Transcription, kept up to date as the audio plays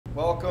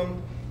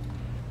welcome.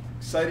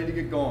 Excited to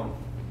get going.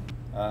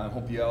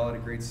 Hope you all had a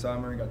great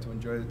summer, got to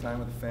enjoy the time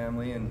with the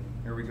family, and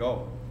here we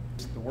go.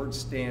 The word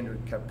standard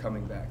kept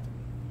coming back to me.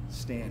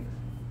 Standard.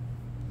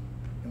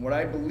 And what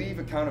I believe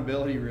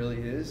accountability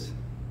really is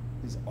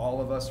all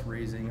of us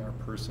raising our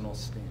personal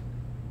standard.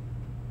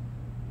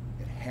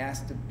 It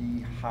has to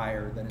be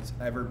higher than it's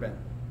ever been.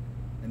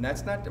 And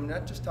that's not, I'm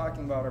not just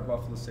talking about our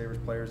Buffalo Sabres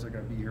players that are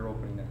going to be here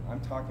opening night.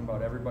 I'm talking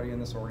about everybody in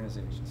this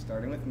organization,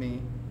 starting with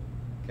me,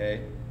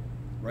 okay,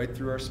 right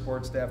through our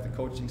sports staff, the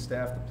coaching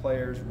staff, the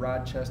players,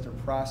 Rochester,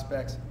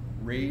 prospects.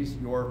 Raise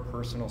your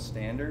personal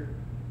standard,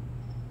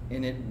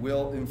 and it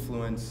will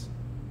influence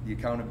the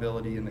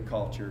accountability and the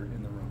culture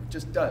in the room. It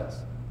just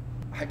does.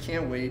 I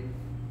can't wait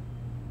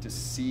to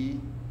see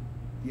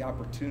the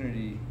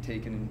opportunity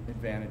taken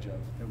advantage of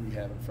that we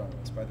have in front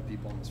of us by the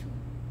people in this room.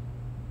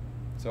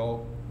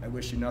 So I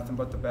wish you nothing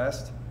but the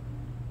best.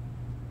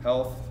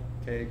 Health,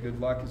 okay, good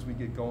luck as we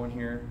get going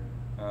here.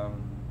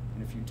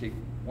 And if you take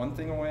one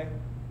thing away,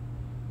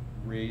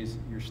 raise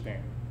your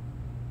standard.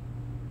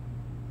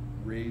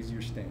 Raise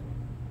your standard.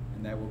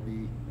 And that will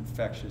be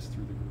infectious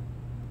through the group.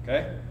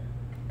 Okay?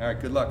 All right,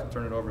 good luck. I'll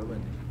turn it over to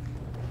Lindy.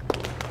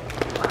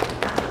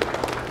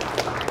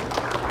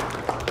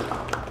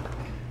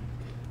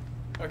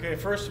 Okay,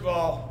 first of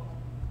all,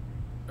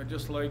 I'd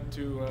just like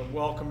to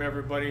welcome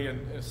everybody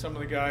and some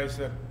of the guys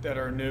that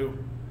are new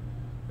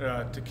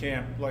to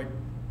camp. Like,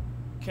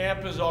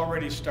 camp has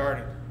already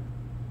started.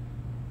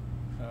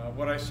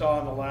 What I saw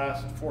in the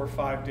last 4 or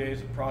 5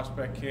 days of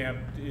prospect camp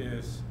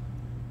is,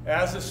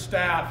 as a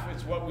staff,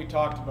 it's what we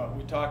talked about.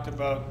 We talked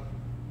about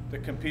the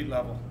compete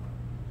level.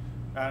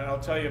 And I'll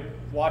tell you,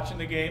 watching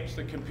the games,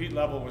 the compete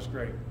level was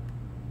great.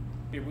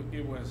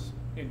 It was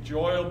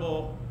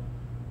enjoyable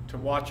to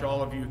watch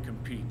all of you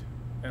compete.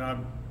 And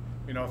I'm,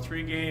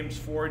 3 games,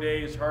 4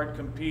 days, hard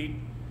compete.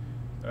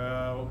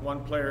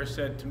 One player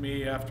said to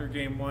me after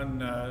game 1,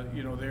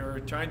 they were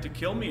trying to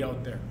kill me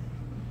out there.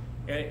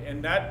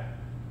 And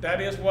that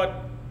is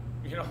what,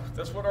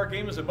 that's what our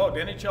game is about.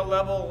 The NHL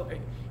level,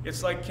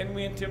 it's like, can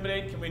we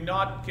intimidate? Can we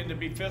not? Can it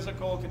be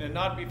physical? Can it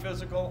not be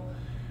physical?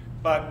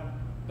 But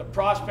the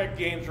prospect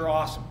games are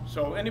awesome.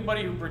 So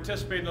anybody who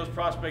participated in those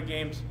prospect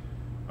games,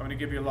 I'm going to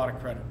give you a lot of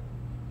credit.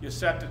 You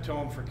set the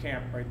tone for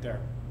camp right there.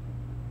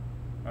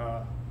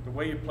 The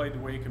way you played, the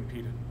way you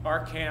competed.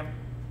 Our camp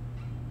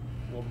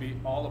will be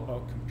all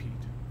about compete.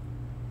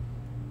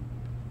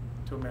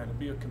 To Amanda,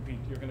 be a compete.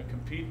 You're going to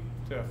compete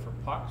for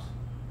pucks.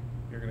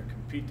 You're going to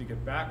compete to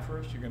get back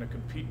first. You're going to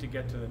compete to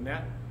get to the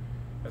net.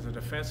 As a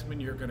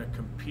defenseman, you're going to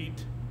compete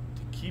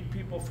to keep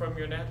people from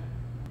your net.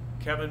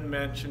 Kevin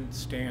mentioned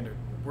standard.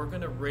 We're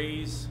going to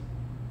raise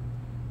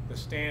the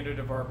standard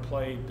of our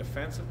play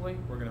defensively.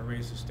 We're going to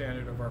raise the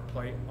standard of our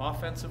play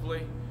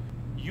offensively.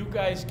 You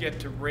guys get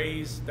to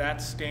raise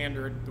that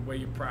standard the way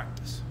you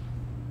practice.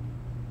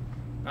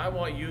 I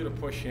want you to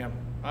push him.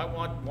 I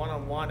want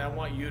one-on-one. I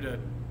want you to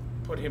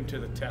put him to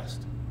the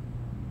test.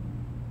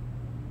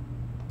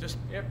 Just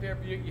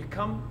you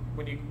come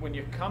when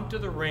you come to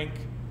the rink.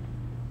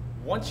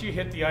 Once you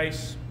hit the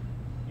ice,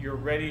 you're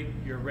ready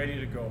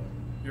to go.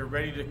 You're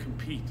ready to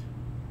compete.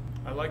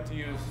 I like to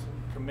use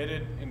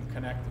committed and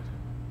connected.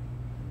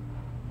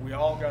 We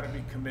all got to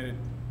be committed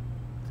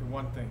to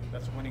one thing.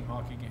 That's winning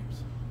hockey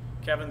games.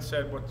 Kevin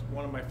said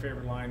one of my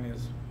favorite lines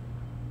is,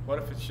 what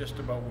if it's just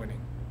about winning?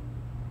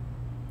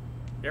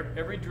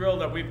 Every drill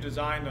that we've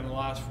designed in the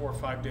last 4 or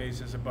 5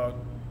 days is about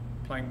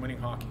playing winning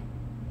hockey.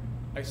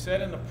 I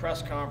said in the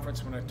press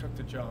conference when I took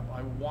the job,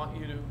 I want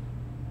you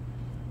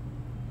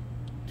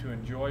to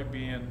enjoy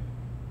being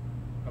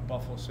a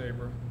Buffalo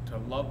Sabre, to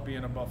love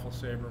being a Buffalo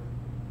Sabre.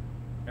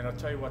 And I'll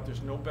tell you what,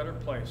 there's no better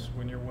place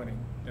when you're winning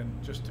than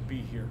just to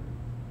be here.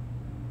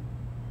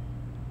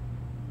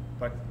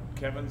 But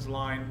Kevin's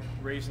line,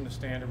 raising the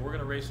standard, we're going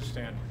to raise the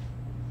standard.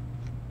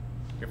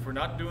 If we're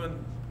not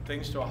doing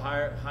things to a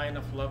high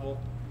enough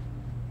level,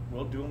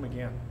 we'll do them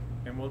again,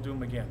 and we'll do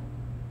them again.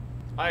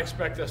 I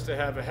expect us to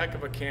have a heck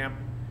of a camp.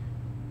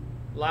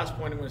 Last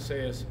point I'm going to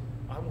say is,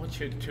 I want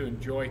you to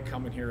enjoy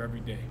coming here every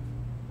day.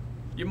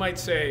 You might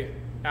say,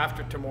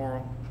 after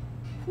tomorrow,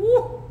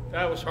 whew,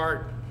 that was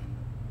hard.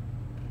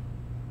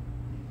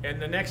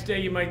 And the next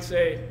day you might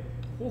say,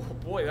 oh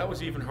boy, that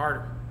was even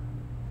harder.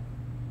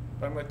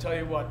 But I'm going to tell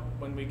you what,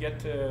 when we get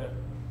to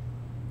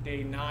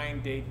day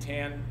 9, day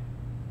 10,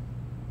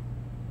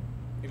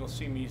 it'll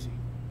seem easy.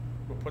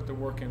 We'll put the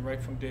work in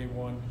right from day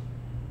 1,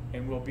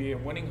 and we'll be a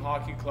winning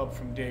hockey club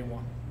from day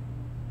 1.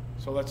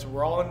 So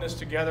we're all in this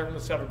together.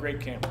 Let's have a great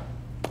camp.